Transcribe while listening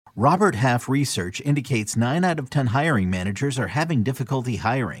Robert Half research indicates 9 out of 10 hiring managers are having difficulty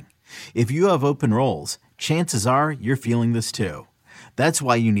hiring. If you have open roles, chances are you're feeling this too. That's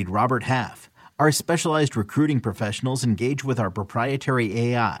why you need Robert Half. Our specialized recruiting professionals engage with our proprietary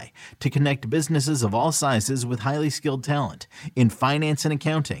AI to connect businesses of all sizes with highly skilled talent in finance and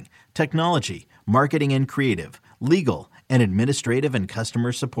accounting, technology, marketing and creative, legal, and administrative and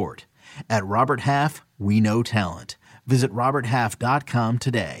customer support. At Robert Half, we know talent. Visit roberthalf.com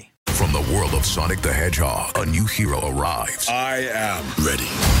today. From the world of Sonic the Hedgehog, a new hero arrives. I am ready.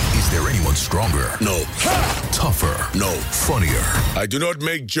 Is there anyone stronger? No. Ha! Tougher? No. Funnier? I do not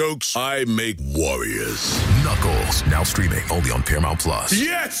make jokes. I make warriors. Knuckles, now streaming only on Paramount Plus.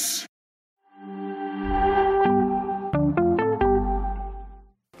 Yes!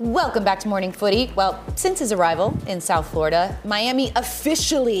 Welcome back to Morning Footy. Well, since his arrival in South Florida, Miami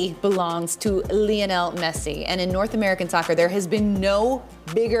officially belongs to Lionel Messi. And in North American soccer, there has been no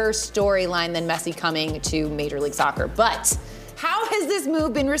bigger storyline than Messi coming to Major League Soccer. But how has this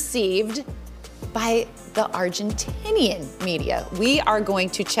move been received by the Argentinian media? We are going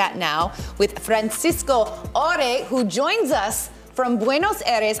to chat now with Francisco Ore, who joins us from Buenos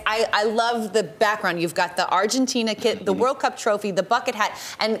Aires. I love the background. You've got the Argentina kit, the World Cup trophy, the bucket hat.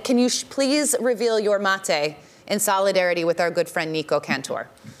 And can you please reveal your mate in solidarity with our good friend Nico Cantor?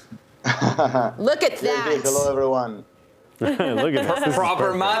 Look at that. Hello, everyone. Look at that.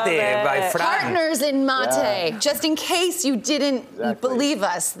 Proper mate by Fran. Partners in mate. Just in case you didn't believe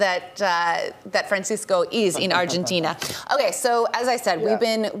us that Francisco is in Argentina. Okay, so as I said,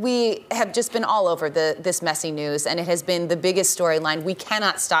 we have just been all over this Messi news, and it has been the biggest storyline. We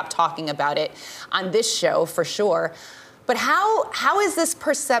cannot stop talking about it on this show for sure. But how has this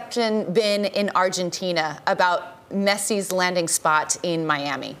perception been in Argentina about Messi's landing spot in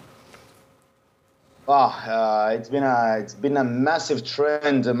Miami? It's been a massive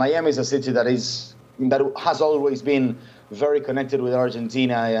trend. Miami is a city that has always been very connected with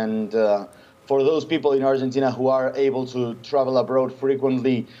Argentina, and for those people in Argentina who are able to travel abroad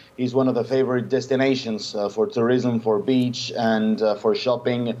frequently, is one of the favorite destinations for tourism, for beach, and for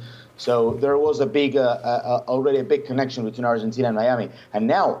shopping. So there was already a big connection between Argentina and Miami. And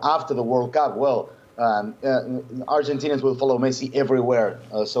now, after the World Cup, Argentinians will follow Messi everywhere.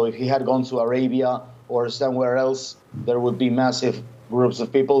 So if he had gone to Arabia or somewhere else, there would be massive groups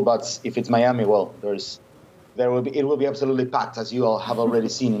of people. But if it's Miami, it will be absolutely packed, as you all have already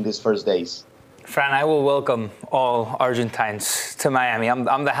seen in these first days. Fran, I will welcome all Argentines to Miami.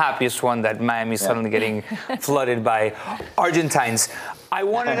 I'm the happiest one that Miami is suddenly getting flooded by Argentines. I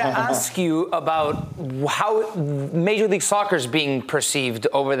wanted to ask you about how Major League Soccer is being perceived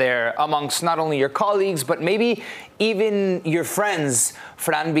over there amongst not only your colleagues, but maybe even your friends,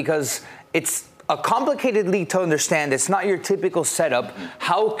 Fran, because it's a complicated league to understand. It's not your typical setup.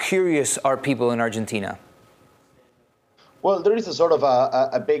 How curious are people in Argentina? Well, there is a sort of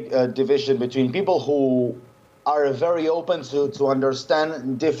a big division between people who are very open to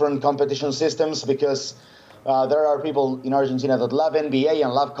understand different competition systems, because there are people in Argentina that love NBA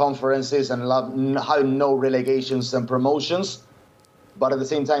and love conferences and love how no relegations and promotions. But at the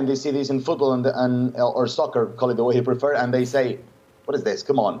same time, they see this in football or soccer, call it the way you prefer, and they say, what is this?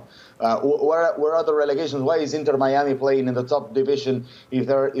 Come on. Where are the relegations? Why is Inter Miami playing in the top division if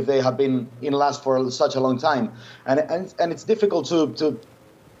they have been in last for such a long time? And it's difficult to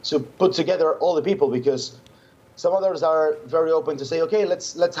put together all the people, because some others are very open to say, okay,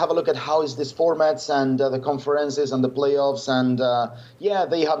 let's have a look at how is this formats and the conferences and the playoffs, and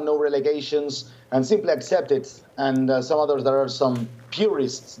they have no relegations, and simply accept it. And some others, there are some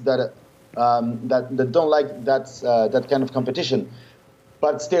purists that don't like that kind of competition,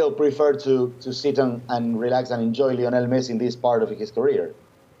 but still prefer to sit and relax and enjoy Lionel Messi in this part of his career.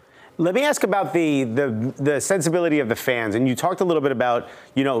 Let me ask about the sensibility of the fans. And you talked a little bit about,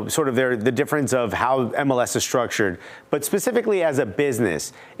 sort of the difference of how MLS is structured. But specifically as a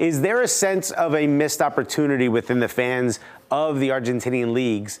business, is there a sense of a missed opportunity within the fans of the Argentinian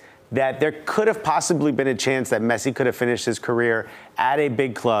leagues that there could have possibly been a chance that Messi could have finished his career at a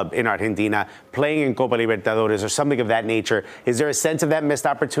big club in Argentina, playing in Copa Libertadores or something of that nature? Is there a sense of that missed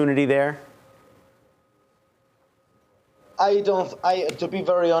opportunity there? To be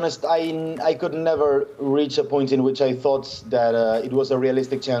very honest, I could never reach a point in which I thought that it was a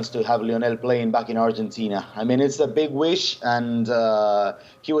realistic chance to have Lionel playing back in Argentina. I mean, it's a big wish, and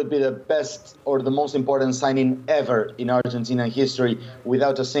he would be the best or the most important signing ever in Argentina history,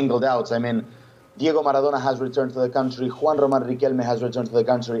 without a single doubt. I mean, Diego Maradona has returned to the country, Juan Román Riquelme has returned to the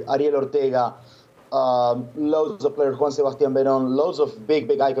country, Ariel Ortega, loads of players, Juan Sebastián Verón, loads of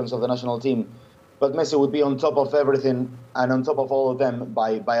big icons of the national team. but Messi would be on top of everything and on top of all of them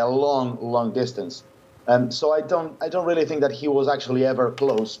by a long distance. So I don't really think that he was actually ever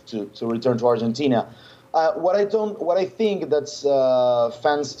close to return to Argentina. What I think that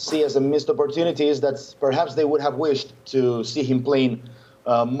fans see as a missed opportunity is that perhaps they would have wished to see him playing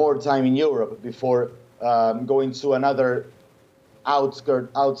more time in Europe before going to another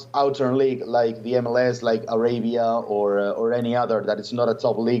outer league like the MLS, like Arabia or any other that is not a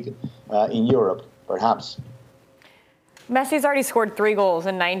top league in Europe, perhaps. Messi's already scored 3 goals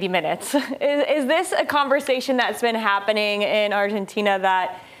in 90 minutes. Is this a conversation that's been happening in Argentina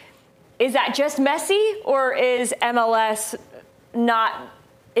is that just Messi, or is MLS not?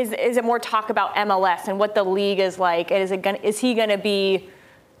 Is it more talk about MLS and what the league is like? Is he going to be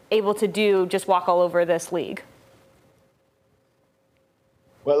able to just walk all over this league?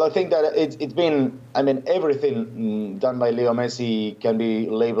 Well, I think that it's been, everything done by Leo Messi can be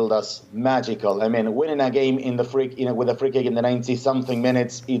labeled as magical. Winning a game with a free kick in the 90-something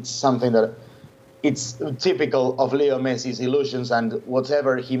minutes, it's something that it's typical of Leo Messi's illusions and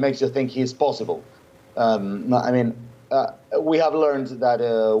whatever he makes you think is possible. We have learned that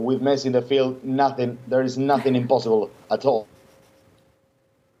with Messi in the field, there is nothing impossible at all.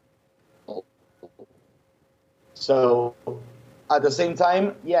 So, at the same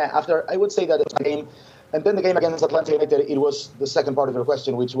time, I would say that the game, and then the game against Atlanta United, it was the second part of your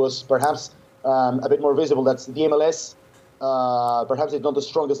question, which was perhaps a bit more visible. That's the MLS. Perhaps it's not the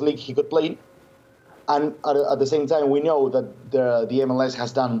strongest league he could play in. And at the same time, we know that the MLS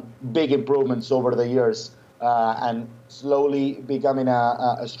has done big improvements over the years and slowly becoming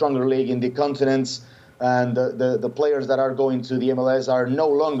a stronger league in the continents. And the players that are going to the MLS are no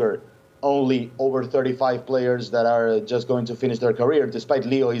longer only over 35 players that are just going to finish their career, despite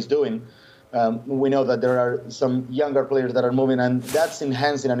Leo is doing. We know that there are some younger players that are moving, and that's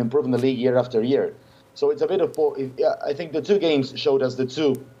enhancing and improving the league year after year. So it's a bit of, I think the two games showed us the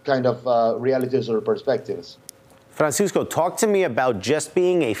two kind of realities or perspectives. Francisco, talk to me about just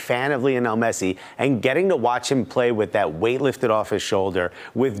being a fan of Lionel Messi and getting to watch him play with that weight lifted off his shoulder,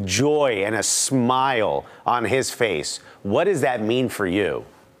 with joy and a smile on his face. What does that mean for you?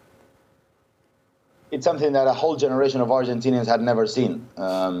 It's something that a whole generation of Argentinians had never seen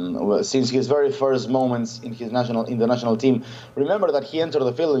since his very first moments in the national team. Remember that he entered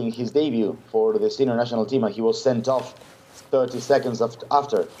the field in his debut for the senior national team, and he was sent off 30 seconds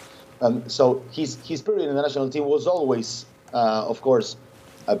after. So his period in the national team was always, of course,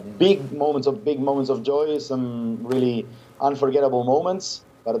 big moments of joy, some really unforgettable moments,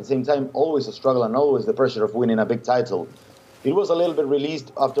 but at the same time, always a struggle and always the pressure of winning a big title. It was a little bit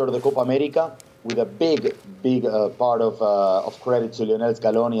released after the Copa America, with a big part of credit to Lionel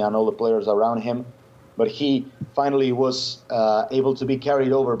Scaloni and all the players around him. But he finally was able to be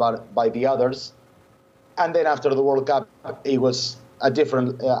carried over by the others. And then after the World Cup, it was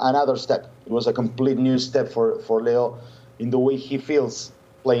another step. It was a complete new step for Leo in the way he feels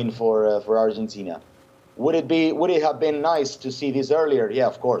playing for Argentina. Would it have been nice to see this earlier? Yeah,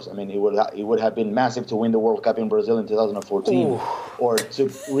 of course. It would have been massive to win the World Cup in Brazil in 2014, or to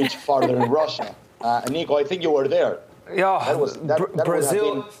reach farther in Russia. Nico, I think you were there. Yeah,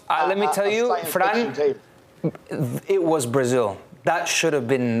 Brazil. Let me tell you, Fran, it was Brazil. That should have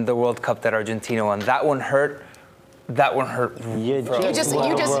been the World Cup that Argentina won. That one hurt. You just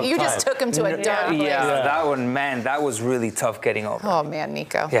took him to a dark place. Yeah, that one, man, that was really tough getting over. Oh man,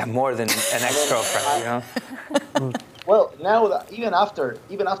 Nico. Yeah, more than an ex-girlfriend, Well, now that even after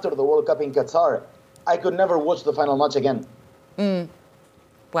the World Cup in Qatar, I could never watch the final match again.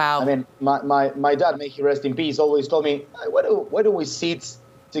 Wow. My dad, may he rest in peace, always told me, why don't we sit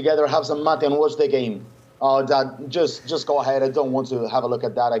together, have some mate, and watch the game? Oh, Dad, just go ahead. I don't want to have a look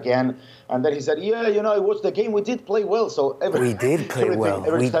at that again. And then he said, I watched the game. We did play well. So we did play well.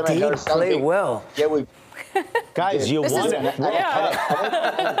 Yeah, we. Guys, you won it.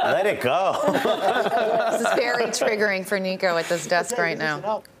 Let it go. This is very triggering for Nico at this desk right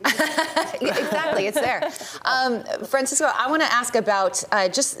now. Exactly, it's there. Francisco, I want to ask about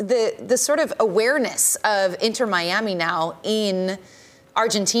just the sort of awareness of Inter Miami now in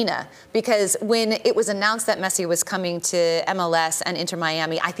Argentina, because when it was announced that Messi was coming to MLS and Inter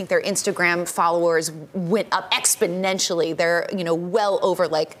Miami, I think their Instagram followers went up exponentially. They're, well over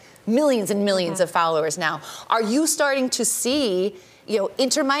like millions and millions of followers now. Are you starting to see,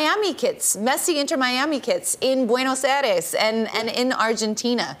 Inter Miami kits, Messi Inter Miami kits in Buenos Aires and in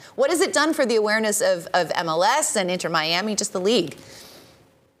Argentina? What has it done for the awareness of MLS and Inter Miami, just the league?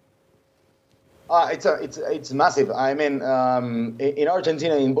 It's massive. In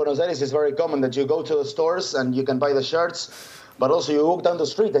Argentina, in Buenos Aires, it's very common that you go to the stores and you can buy the shirts. But also you walk down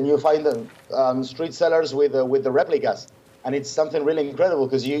the street and you find street sellers with the replicas. And it's something really incredible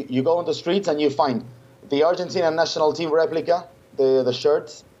because you go on the streets and you find the Argentina national team replica, the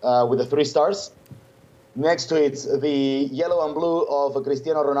shirt with the 3 stars. Next to it, the yellow and blue of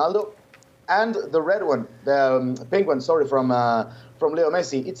Cristiano Ronaldo. And the red one, the pink one, from Leo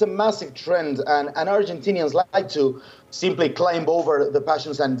Messi. It's a massive trend, and Argentinians like to simply climb over the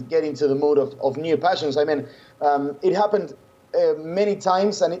passions and get into the mood of new passions. I mean, it happened many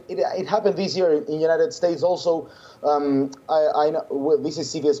times, and it happened this year in the United States also. I know this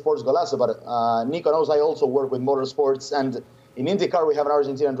is CBS Sports Golazo, but Nico knows I also work with motorsports, and in IndyCar we have an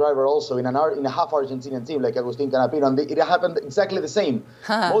Argentinian driver also in a half Argentinian team like Agustin Canapino, and it happened exactly the same.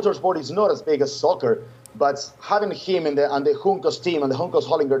 Motorsport is not as big as soccer, but having him and the Juncos team and the Juncos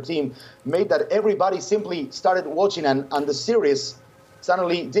Hollinger team made that everybody simply started watching, and the series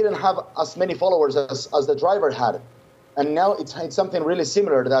suddenly didn't have as many followers as the driver had. And now it's something really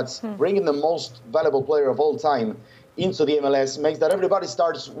similar, that's bringing the most valuable player of all time into the MLS makes that everybody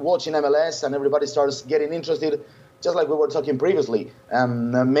starts watching MLS and everybody starts getting interested, just like we were talking previously.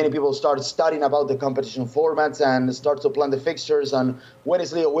 Many people start studying about the competition formats and start to plan the fixtures. And when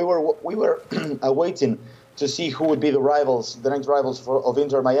it's Leo, we were waiting to see who would be the next rivals of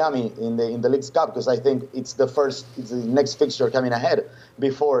Inter Miami in the League's Cup, because I think it's the next fixture coming ahead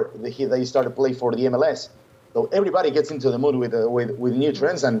before they start to play for the MLS. So everybody gets into the mood with new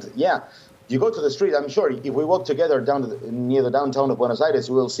trends, and yeah, you go to the street. I'm sure if we walk together near the downtown of Buenos Aires,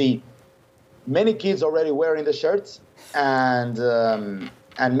 we will see many kids already wearing the shirts, and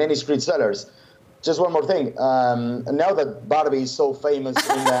many street sellers. Just one more thing. Now that Barbie is so famous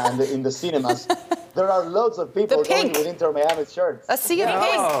in the cinemas, there are loads of people going with Inter Miami shirts. A sea of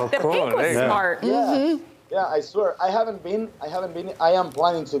pink. Oh, the cool. pink was smart. Yeah. Mm-hmm. Yeah, I swear. I haven't been. I am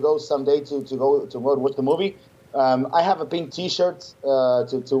planning to go someday to go watch the movie. I have a pink T-shirt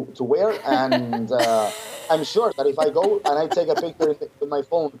to wear, and I'm sure that if I go and I take a picture with my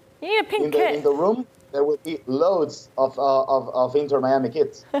phone in the room, there will be loads of Inter Miami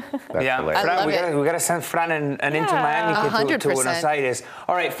kids. Yeah, Fran, we gotta send Fran an Inter Miami kid to Buenos Aires.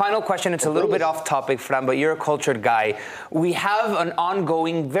 All right, final question. It's a little bit off topic, Fran, but you're a cultured guy. We have an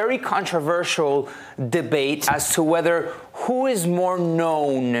ongoing, very controversial debate as to whether who is more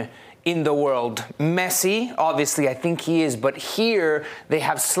known in the world. Messi, obviously, I think he is, but here they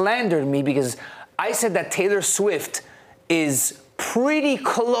have slandered me because I said that Taylor Swift is pretty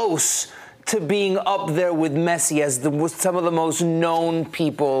close to being up there with Messi as with some of the most known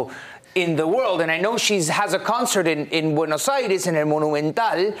people in the world. And I know she has a concert in Buenos Aires in El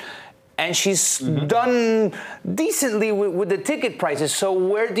Monumental, and she's done decently with the ticket prices. So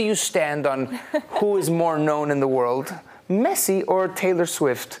where do you stand on who is more known in the world, Messi or Taylor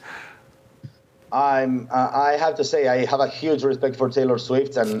Swift? I have to say I have a huge respect for Taylor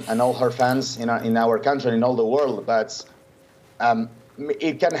Swift and all her fans in our country and in all the world, but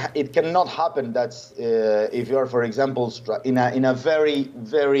it cannot happen that if you are, for example, in a very,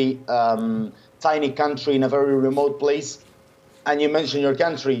 very tiny country, in a very remote place, and you mention your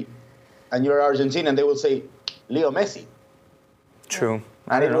country and you're Argentinian, they will say Leo Messi. True.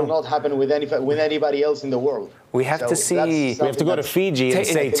 And it will not happen with anybody else in the world. We have to see. We have to go to Fiji and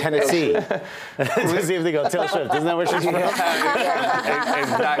say Tennessee to see if they go Taylor Swift. Isn't that where she's from?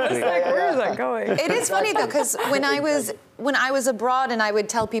 Exactly. Where is that going? It is funny though, because when I was abroad and I would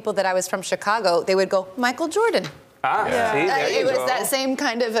tell people that I was from Chicago, they would go Michael Jordan. See, it was that same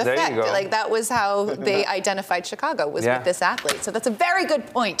kind of effect. Like that was how they identified Chicago was with this athlete. So that's a very good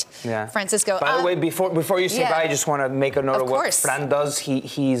point, Francisco. By the way, before you say bye, I just want to make a note of what Fran does.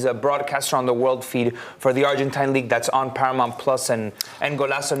 He's a broadcaster on the World Feed for the Argentine League that's on Paramount Plus and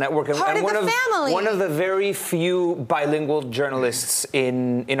Golazo Network. And one of the very few bilingual journalists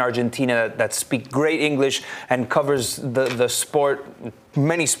in Argentina that speak great English and covers the sport,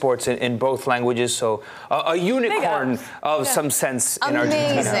 many sports in both languages. So a unicorn of some sense in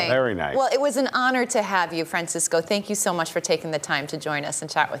Argentina. Very nice. Well, it was an honor to have you, Francisco. Thank you so much for taking the time to join us and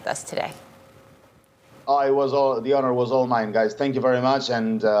chat with us today. The honor was all mine, guys. Thank you very much,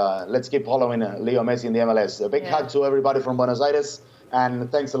 and let's keep following Leo Messi in the MLS. A big hug to everybody from Buenos Aires, and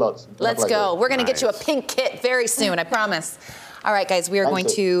thanks a lot. Let's go. We're going to get you a pink kit very soon, I promise. All right, guys, we are going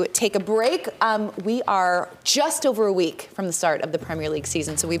to take a break. We are just over a week from the start of the Premier League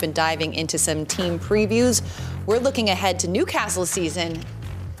season, so we've been diving into some team previews. We're looking ahead to Newcastle season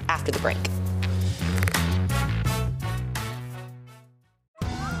after the break.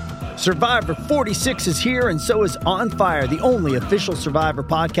 Survivor 46 is here, and so is On Fire, the only official Survivor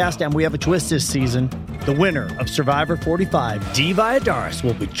podcast, and we have a twist this season. The winner of Survivor 45, Dee Valladares,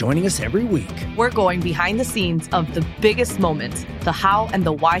 will be joining us every week. We're going behind the scenes of the biggest moments, the how and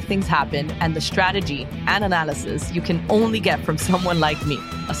the why things happen, and the strategy and analysis you can only get from someone like me,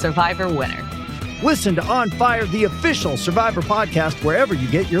 a Survivor winner. Listen to On Fire, the official Survivor podcast, wherever you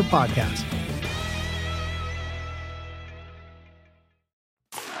get your podcasts.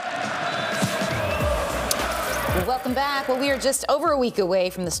 Welcome back. Well, we are just over a week away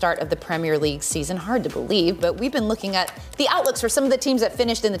from the start of the Premier League season. Hard to believe, but we've been looking at the outlooks for some of the teams that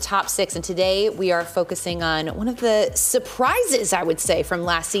finished in the top 6. And today we are focusing on one of the surprises, I would say, from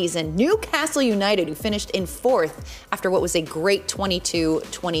last season, Newcastle United, who finished in 4th after what was a great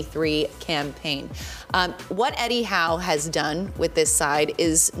 22-23 campaign. What Eddie Howe has done with this side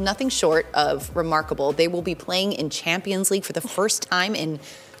is nothing short of remarkable. They will be playing in Champions League for the first time in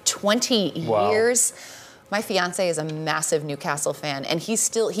 20 years. My fiance is a massive Newcastle fan, and he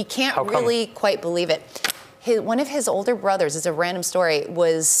can't really quite believe it. One of his older brothers, it's a random story,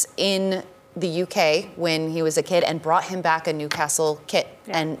 was in the UK when he was a kid and brought him back a Newcastle kit,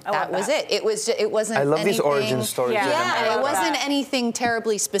 and that was it. It wasn't. I love anything, these origin stories. Yeah, it wasn't anything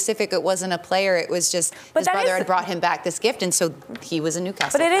terribly specific. It wasn't a player. It was just his brother had brought him back this gift, and so he was a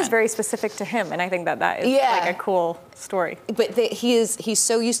Newcastle fan. But it is very specific to him, and I think that is like a cool story. But he's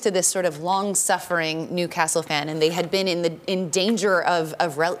so used to this sort of long-suffering Newcastle fan, and they had been in danger of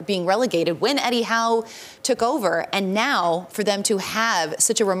being relegated when Eddie Howe took over, and now for them to have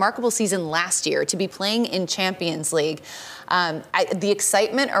such a remarkable season last year, to be playing in Champions League. The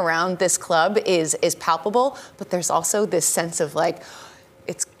excitement around this club is palpable, but there's also this sense of like,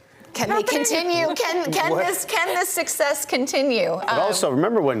 can they continue? Can this success continue? But also,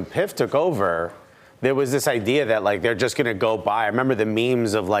 remember when Piff took over, there was this idea that like they're just going to go by. I remember the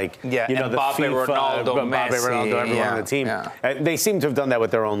memes of like, the FIFA, Ronaldo, everyone on the team. Yeah. They seem to have done that with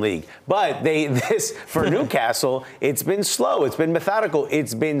their own league. But for Newcastle, it's been slow, it's been methodical,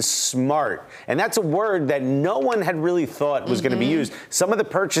 it's been smart. And that's a word that no one had really thought was going to be used. Some of the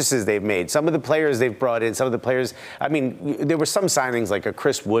purchases they've made, some of the players they've brought in, some of the players, I mean, there were some signings like a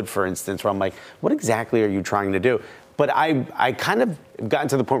Chris Wood, for instance, where I'm like, what exactly are you trying to do? But I kind of gotten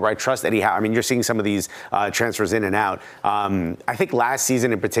to the point where I trust Eddie Howe. I mean, you're seeing some of these transfers in and out. I think last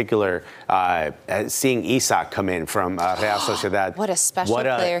season in particular, seeing Isak come in from Real Sociedad. What a special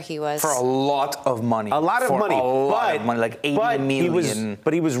player he was. For a lot of money. A lot of money, like 80 million.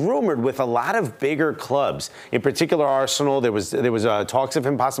 But he was rumored with a lot of bigger clubs, in particular Arsenal. There was talks of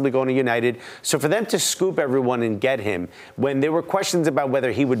him possibly going to United. So for them to scoop everyone and get him, when there were questions about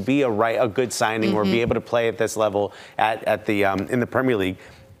whether he would be a good signing or be able to play at this level in the Premier League,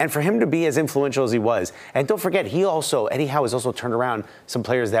 and for him to be as influential as he was, and don't forget, Eddie Howe has also turned around some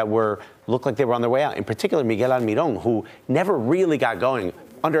players that looked like they were on their way out. In particular, Miguel Almirón, who never really got going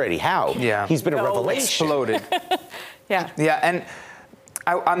under Eddie Howe. Yeah, he's been a revelation. Exploded. Yeah, and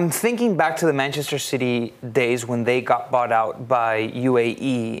I'm thinking back to the Manchester City days when they got bought out by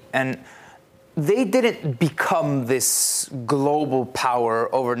UAE, and they didn't become this global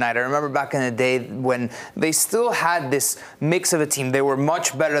power overnight. I remember back in the day when they still had this mix of a team. They were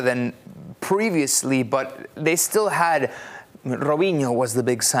much better than previously, but they still had Robinho was the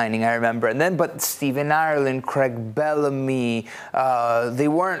big signing, I remember. But Stephen Ireland, Craig Bellamy, they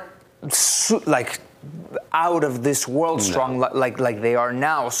weren't out of this world strong like they are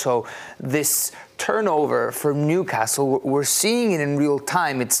now. So this turnover for Newcastle, we're seeing it in real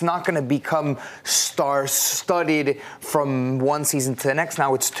time. It's not going to become star-studded from one season to the next.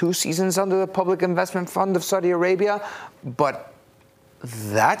 Now it's 2 seasons under the Public Investment Fund of Saudi Arabia, but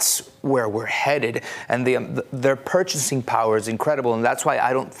that's where we're headed, and their purchasing power is incredible, and that's why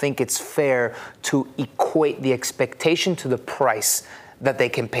I don't think it's fair to equate the expectation to the price that they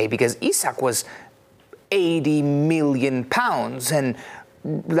can pay, because Isak was £80 million, and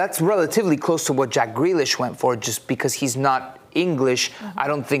that's relatively close to what Jack Grealish went for, just because he's not English. I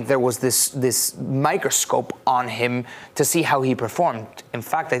don't think there was this microscope on him to see how he performed. In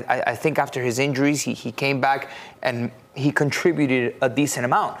fact, I think after his injuries, he came back and he contributed a decent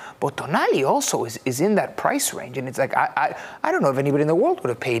amount. But Tonali also is in that price range, and it's like I don't know if anybody in the world would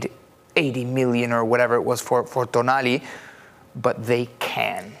have paid 80 million or whatever it was for Tonali, but they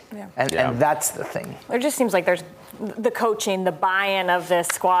can. Yeah. And that's the thing. It just seems like there's the coaching, the buy-in of this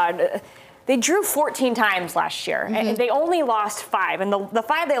squad. They drew 14 times last year, and they only lost 5. And the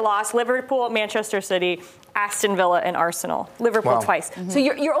 5 they lost, Liverpool, Manchester City, Aston Villa, and Arsenal. Liverpool twice. So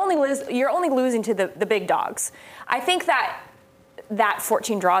you're only losing to the big dogs. I think that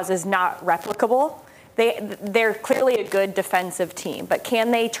 14 draws is not replicable. they're clearly a good defensive team, but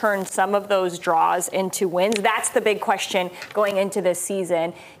can they turn some of those draws into wins? That's the big question going into this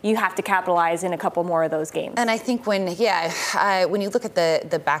season. You have to capitalize in a couple more of those games. And I think when you look at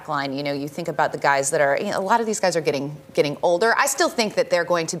the back line, you think about the guys that are, a lot of these guys are getting older. I still think that they're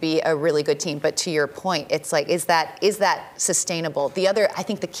going to be a really good team, but to your point, it's like, is that sustainable? I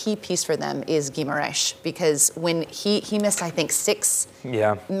think the key piece for them is Guimaraes, because when he missed, I think, 6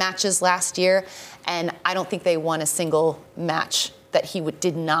 matches last year, and I don't think they won a single match that he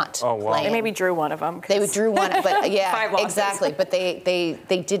did not play. They maybe drew one of them. They drew one, but 5 losses. exactly. But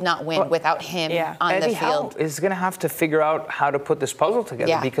they did not win without him on Eddie the field. Howe is going to have to figure out how to put this puzzle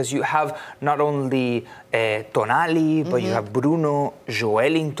together because you have not only Tonali, but you have Bruno,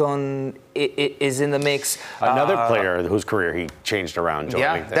 Joelinton is in the mix. Another player whose career he changed around.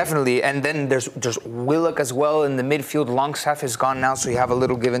 Yeah, definitely. And then there's Willock as well in the midfield. Longstaff is gone now, so you have a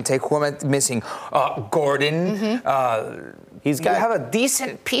little give and take. Who am I missing? Gordon. You have a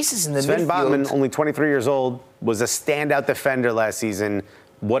decent pieces in the midfield. Sven Botman, only 23 years old, was a standout defender last season.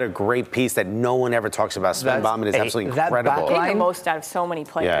 What a great piece that no one ever talks about. Sven Botman is absolutely incredible. Getting the most out of so many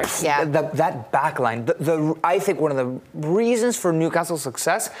players. Yeah. That back line. I think one of the reasons for Newcastle's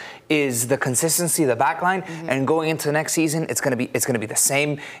success is the consistency of the back line. And going into next season, it's gonna be the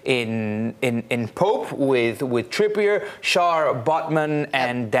same in Pope with Trippier, Shaw, Botman,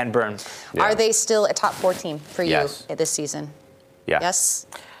 and Dan Burn. Yeah. Are they still a top 4 team for you this season? Yeah. Yes.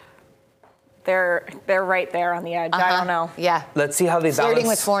 They're right there on the edge. I don't know. Yeah. Let's see how they balance. Flirting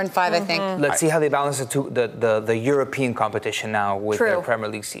with 4 and 5, I think. Let's see how they balance the European competition now with their Premier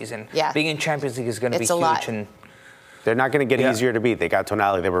League season. Yeah. Being in Champions League is going to be huge. Lot. And they're not going to get easier to beat. They got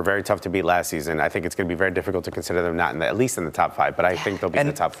Tonali. They were very tough to beat last season. I think it's going to be very difficult to consider them not at least in the top 5, but I think they'll be in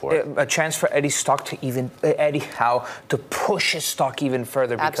the top 4. A chance for Eddie Howe to push his stock even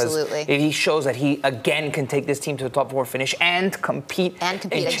further because if he shows that he again can take this team to the top 4 finish and compete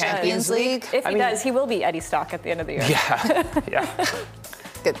in Champions League. If he does, he will be Eddie Stock at the end of the year. Yeah.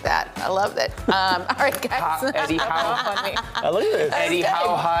 Look at that. I love it. All right, guys. Eddie Howe. I look at this. Eddie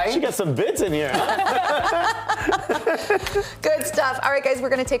Howe high. She got some bits in here. Good stuff. All right, guys, we're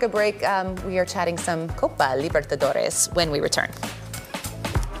going to take a break. We are chatting some Copa Libertadores when we return.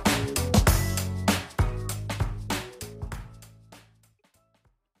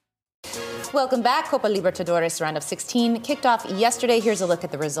 Welcome back. Copa Libertadores round of 16 kicked off yesterday. Here's a look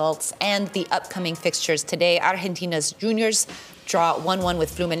at the results and the upcoming fixtures today. Argentina's juniors draw 1-1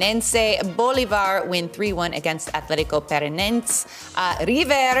 with Fluminense. Bolívar win 3-1 against Atlético Paranaense.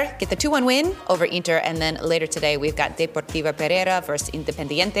 River get the 2-1 win over Inter. And then later today, we've got Deportiva Pereira versus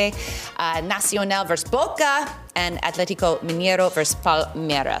Independiente. Nacional versus Boca. And Atlético Mineiro versus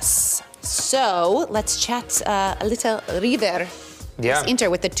Palmeiras. So let's chat a little River. Yeah. Inter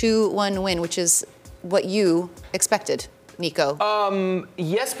with the 2-1 win, which is what you expected, Nico.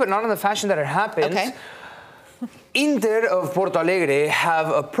 Yes, but not in the fashion that it happened. Okay. Inter of Porto Alegre have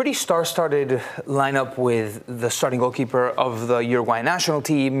a pretty star-studded lineup with the starting goalkeeper of the Uruguay national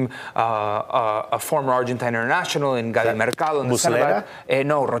team, a former Argentine international in Gaby Mercado. In the center back.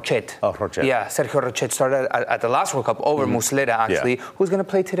 No, Rochet. Oh, Rochet. Yeah, Sergio Rochet started at the last World Cup over Muslera, actually, who's going to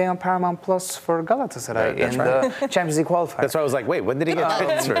play today on Paramount Plus for Galatasaray in the Champions League qualifier. That's why I was like, wait, when did he get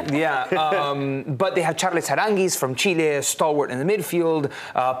transferred? But they have Charles Aranguiz from Chile, stalwart in the midfield,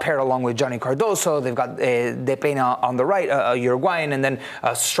 paired along with Johnny Cardoso. They've got De Pena on the right, a Uruguayan, and then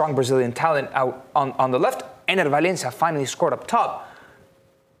a strong Brazilian talent out on the left. Ener Valencia finally scored up top.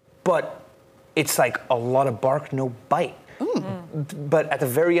 But it's like a lot of bark, no bite. But at the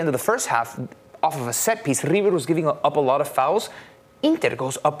very end of the first half, off of a set piece, River was giving up a lot of fouls. Inter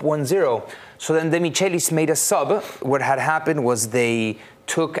goes up 1-0. So then De Michelis made a sub. What had happened was they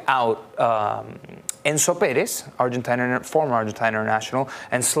took out Enzo Perez, former Argentine international,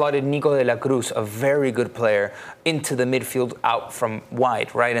 and slotted Nico de la Cruz, a very good player, into the midfield out from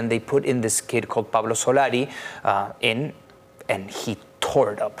wide, right? And they put in this kid called Pablo Solari and he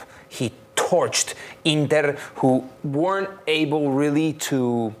tore it up. He torched Inter, who weren't able really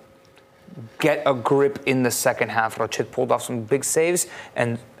to get a grip in the second half. Rochet pulled off some big saves,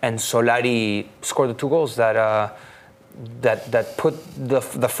 and Solari scored the 2 goals that put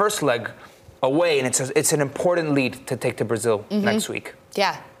the first leg away, and it's an important lead to take to Brazil next week.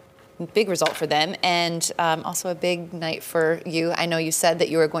 Yeah, big result for them, and also a big night for you. I know you said that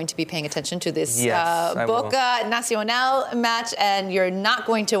you were going to be paying attention to this Boca Nacional match, and you're not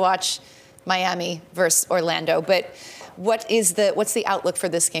going to watch Miami versus Orlando, but what's the outlook for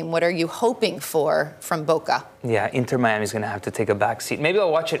this game? What are you hoping for from Boca? Yeah, Inter Miami's going to have to take a back seat. Maybe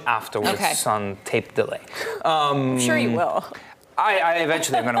I'll watch it afterwards on tape delay. I'm sure you will. I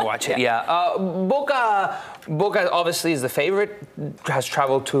eventually am going to watch it, yeah. Boca obviously is the favorite, has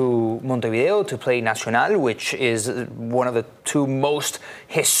traveled to Montevideo to play Nacional, which is one of the two most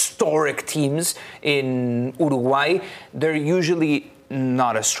historic teams in Uruguay. They're usually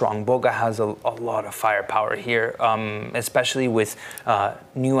not as strong. Boca has a lot of firepower here, especially with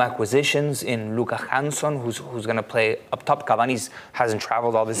new acquisitions in Lucas Hansson, who's going to play up top. Cavani hasn't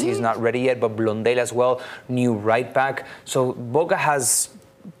traveled, obviously he's not ready yet, but Blondel as well, new right back. So Boca has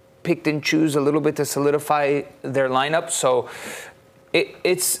picked and choose a little bit to solidify their lineup. So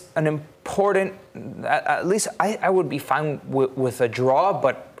it's an important, at least I would be fine with a draw,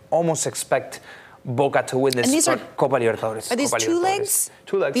 but almost expect Boca to win this. And these are Copa Libertadores. Are these Copa two Libertadores. legs?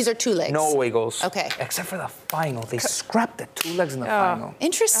 2 legs. These are 2 legs. No away goals. Okay. Except for the final. They scrapped the 2 legs in the final.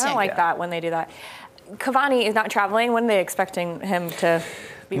 Interesting. I don't like that when they do that. Cavani is not traveling. When are they expecting him to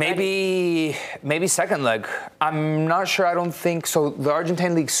be ready? Maybe second leg. I'm not sure. I don't think so. The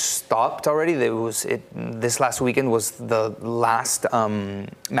Argentine league stopped already. This last weekend was the last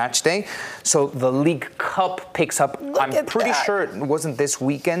match day. So the League Cup picks up. I'm pretty sure it wasn't this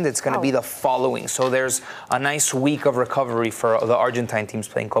weekend. It's going to be the following. So there's a nice week of recovery for the Argentine teams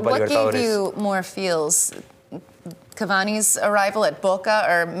playing Copa Libertadores. What gave you more feels? Cavani's arrival at Boca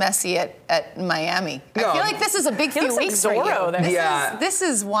or Messi at Miami? I feel like this is a big few weeks for you. This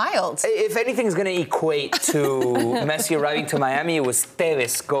is wild. If anything's going to equate to Messi arriving to Miami, it was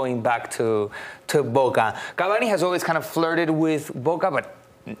Tevez going back to Boca. Cavani has always kind of flirted with Boca, but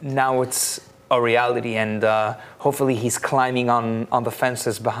now it's a reality, and hopefully he's climbing on the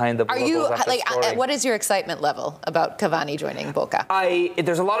fences behind the. Are you what is your excitement level about Cavani joining Boca?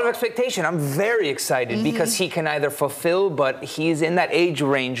 There's a lot of expectation. I'm very excited because he can either fulfill, but he's in that age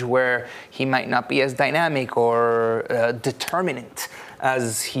range where he might not be as dynamic or determinant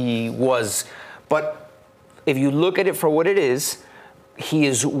as he was. But if you look at it for what it is, he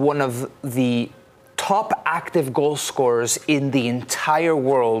is one of the top active goal scorers in the entire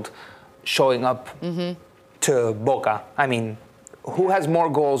world, showing up to Boca. I mean, who has more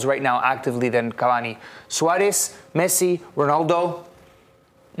goals right now actively than Cavani? Suarez, Messi, Ronaldo.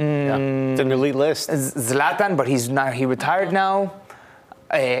 It's an elite list. Zlatan, but he retired now.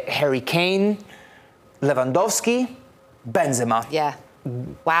 Harry Kane, Lewandowski, Benzema. Yeah.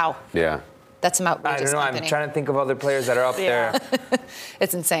 Wow. Yeah. That's some outrageous I don't know. company. I'm trying to think of other players that are up there.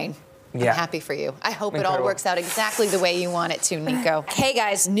 It's insane. Yeah. I'm happy for you. I hope Incredible. it all works out exactly the way you want it to, Nico. Hey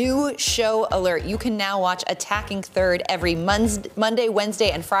guys, new show alert. You can now watch Attacking Third every Monday,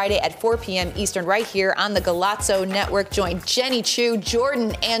 Wednesday, and Friday at 4 p.m. Eastern right here on the Galazzo Network. Join Jenny Chu,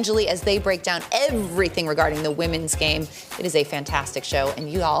 Jordan, Angeli as they break down everything regarding the women's game. It is a fantastic show,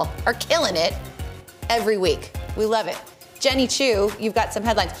 and you all are killing it every week. We love it. Jenny Chu, you've got some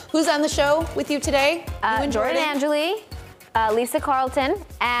headlines. Who's on the show with you today? You and Jordan Angeli. Lisa Carlton,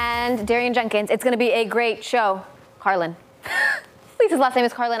 and Darian Jenkins. It's going to be a great show. Carlin. Lisa's last name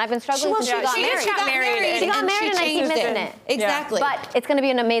is Carlin. I've been struggling since she got married. She got married and I keep missing it. Exactly. But it's going to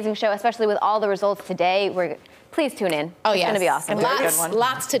be an amazing show, especially with all the results today. Please tune in. Oh, it's going to be awesome.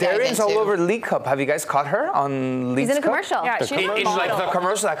 Lots to dive Darian's into. all over League Cup. Have you guys caught her on League Cup? She's in a commercial. Yeah, she's a model. It's like the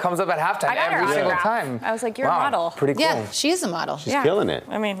commercial that comes up at halftime every single time. I was like, you're a model. Pretty cool. Yeah, she is a model. She's killing it.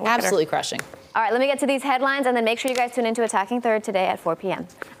 I mean, absolutely crushing. All right, let me get to these headlines, and then make sure you guys tune into Attacking Third today at 4 p.m.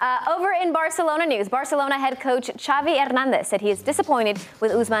 Over in Barcelona news, Barcelona head coach Xavi Hernandez said he is disappointed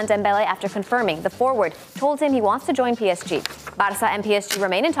with Ousmane Dembele after confirming the forward told him he wants to join PSG. Barca and PSG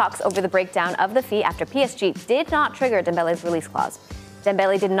remain in talks over the breakdown of the fee after PSG did not trigger Dembele's release clause.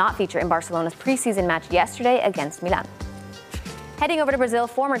 Dembele did not feature in Barcelona's preseason match yesterday against Milan. Heading over to Brazil,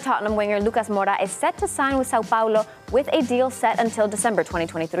 former Tottenham winger Lucas Moura is set to sign with Sao Paulo with a deal set until December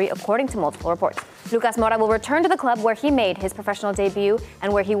 2023, according to multiple reports. Lucas Moura will return to the club where he made his professional debut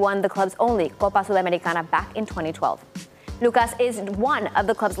and where he won the club's only Copa Sudamericana back in 2012. Lucas is one of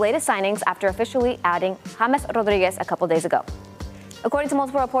the club's latest signings after officially adding James Rodriguez a couple days ago. According to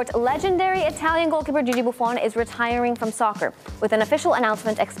multiple reports, legendary Italian goalkeeper Gigi Buffon is retiring from soccer, with an official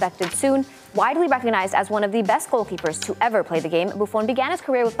announcement expected soon. Widely recognized as one of the best goalkeepers to ever play the game, Buffon began his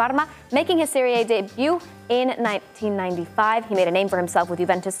career with Parma, making his Serie A debut in 1995. He made a name for himself with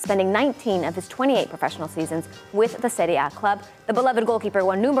Juventus, spending 19 of his 28 professional seasons with the Serie A club. The beloved goalkeeper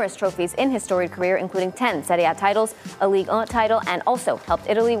won numerous trophies in his storied career, including 10 Serie A titles, a Ligue 1 title, and also helped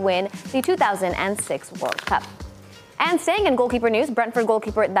Italy win the 2006 World Cup. And staying in goalkeeper news, Brentford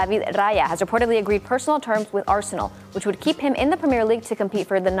goalkeeper David Raya has reportedly agreed personal terms with Arsenal, which would keep him in the Premier League to compete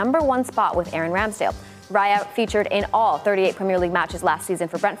for the #1 spot with Aaron Ramsdale. Raya featured in all 38 Premier League matches last season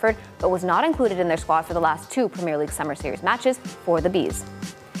for Brentford, but was not included in their squad for the last 2 Premier League Summer Series matches for the Bees.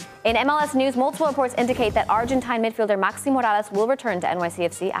 In MLS news, multiple reports indicate that Argentine midfielder Maxi Morales will return to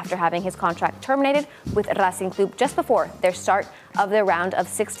NYCFC after having his contract terminated with Racing Club just before their start of their round of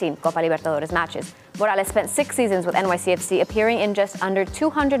 16 Copa Libertadores matches. Morales spent 6 seasons with NYCFC, appearing in just under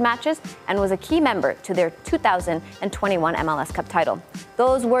 200 matches, and was a key member to their 2021 MLS Cup title.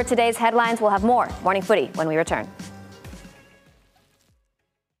 Those were today's headlines. We'll have more Morning Footy when we return.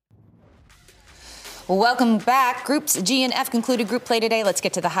 Welcome back. Groups G and F concluded group play today. Let's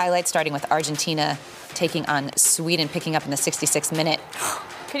get to the highlights, starting with Argentina taking on Sweden, picking up in the 66th minute.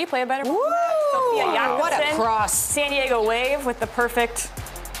 Could you play a better ball? Wow. What a cross. San Diego wave with the perfect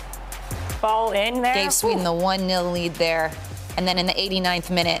ball in there. Gave Sweden the 1-0 lead there. And then in the 89th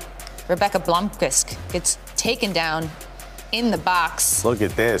minute, Rebecca Blomqvist gets taken down in the box. Look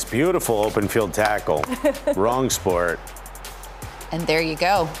at this. Beautiful open field tackle. Wrong sport. And there you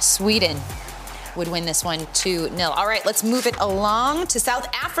go. Sweden would win this one 2-0. All right, let's move it along to South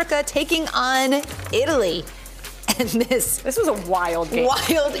Africa taking on Italy. And this was a wild game.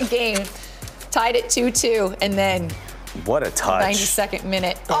 Tied at 2-2, and then what a touch. 92nd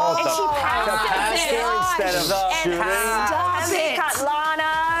minute. And she passed instead of shooting.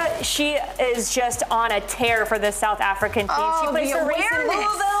 Katlana, she is just on a tear for the South African team. She plays for Racing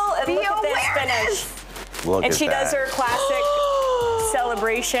Louisville, and look at this finish. And she does her classic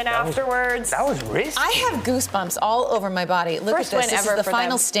celebration afterwards. That was risky. I have goosebumps all over my body. Look First at this. win This ever is the for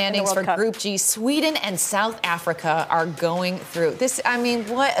final them standings in the for World Group G. Sweden and South Africa are going through. This, I mean,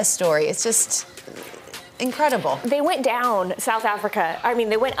 what a story. It's just incredible. They went down, South Africa. I mean,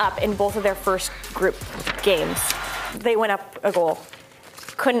 they went up in both of their first group games. They went up a goal.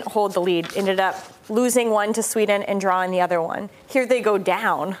 Couldn't hold the lead. Ended up losing one to Sweden and drawing the other one. Here they go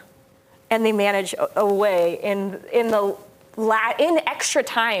down, and they manage a way in extra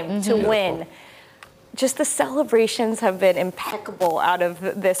time to win. Just the celebrations have been impeccable out of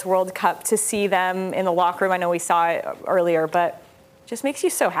this World Cup. To see them in the locker room, I know we saw it earlier, but just makes you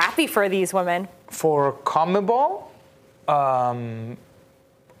so happy for these women. For CONMEBOL,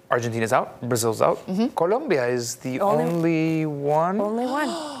 Argentina's out, Brazil's out. Colombia is the only one. Only one.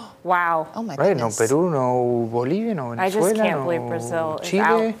 Wow. Oh my Right, goodness. no Peru, no Bolivia, no Venezuela, I just can't believe Brazil is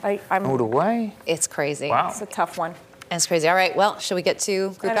Chile, out. no Uruguay. It's crazy. Wow. It's a tough one. It's crazy. All right, well, shall we get to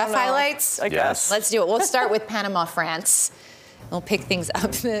Group I don't F know. highlights? I guess. Let's do it. We'll start with Panama, France. We'll pick things up.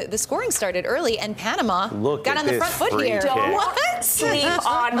 The scoring started early, and Panama got on the front foot here. What? Sleep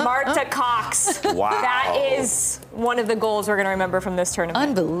on Marta Cox. Wow. That is one of the goals we're going to remember from this tournament.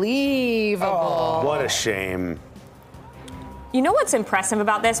 Unbelievable. What a shame. You know what's impressive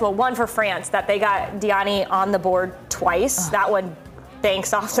about this? Well, one for France, that they got Diani on the board twice. That one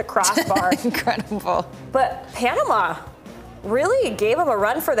banks off the crossbar. Incredible. But Panama really gave them a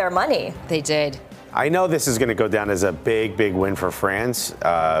run for their money. They did. I know this is going to go down as a big, big win for France,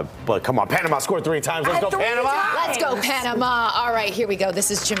 but come on, Panama scored 3 times. Let's go, Panama! Let's go, Panama. All right, here we go. This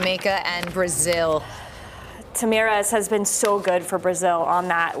is Jamaica and Brazil. Tamiras has been so good for Brazil on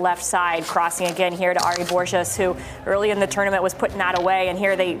that left side, crossing again here to Ari Borges, who early in the tournament was putting that away, and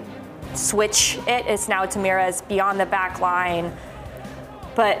here they switch it. It's now Tamiras beyond the back line.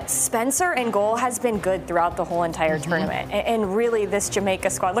 But Spencer in goal has been good throughout the whole entire tournament. And really, this Jamaica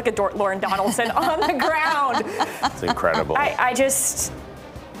squad, look at Lauren Donaldson on the ground. It's incredible. I just,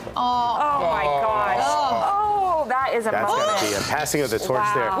 oh my gosh. Oh, that is a That's moment. going to be a passing of the torch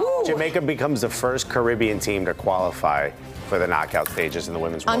Wow. there. Jamaica becomes the first Caribbean team to qualify for the knockout stages in the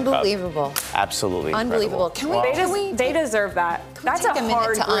Women's World Cup. Unbelievable. Absolutely Unbelievable. incredible. They deserve that. That's take a minute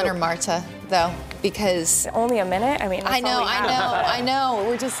hard to group. honor Marta, though, because Only a minute? I mean, that's all we have. I know.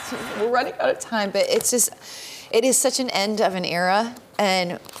 We're running out of time, but it is such an end of an era,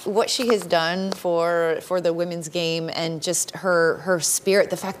 and what she has done for the women's game, and just her spirit,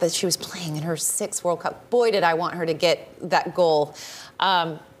 the fact that she was playing in her 6th World Cup. Boy, did I want her to get that goal.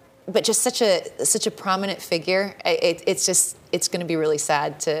 But just such a prominent figure. It's going to be really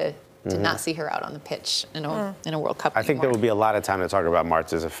sad to not see her out on the pitch in a World Cup. I think there will be a lot of time to talk about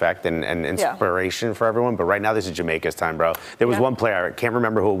Marta's effect and inspiration for everyone. But right now, this is Jamaica's time, bro. There was one player, I can't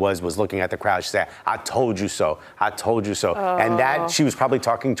remember who it was looking at the crowd. She said, "I told you so. I told you so." And that she was probably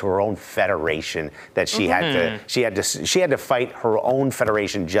talking to her own federation that she had to fight her own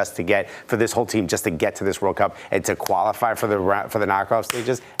federation just to get for this whole team just to get to this World Cup and to qualify for the knockoff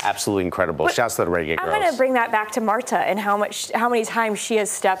stages. Absolutely incredible. Shouts to the Reggae girls. I'm going to bring that back to Marta and how many times she has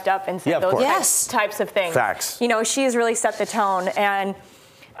stepped up and said those types of things. Facts. You know, she's really set the tone, and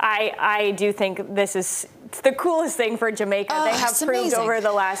I do think this is the coolest thing for Jamaica. They have proved over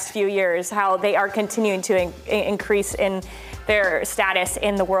the last few years how they are continuing to increase in their status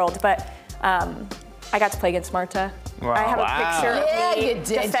in the world. But I got to play against Marta. Wow. I have a picture of me you did,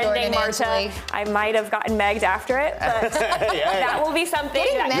 defending Jordan Marta. Angeli. I might have gotten megged after it, but that will be something.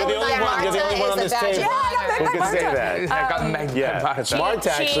 Getting that megged You're the only by one- you're the only Marta one on is this a badge table. of honor. Who can say that? I got megged Yeah. by Marta.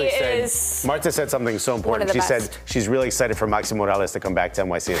 Marta actually is Marta said something so important. one She of the said best. she's really excited for Maxi Morales to come back to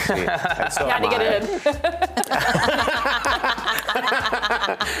NYCFC. And so Had to am get I. it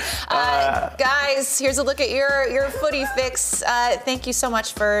in. Guys, here's a look at your footy fix. Thank you so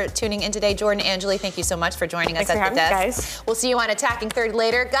much for tuning in today. Jordan, Angeli, thank you so much for joining us Thanks for at the having desk. me, guys. We'll see you on Attacking Third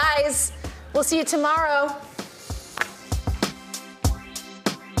later. Guys, we'll see you tomorrow.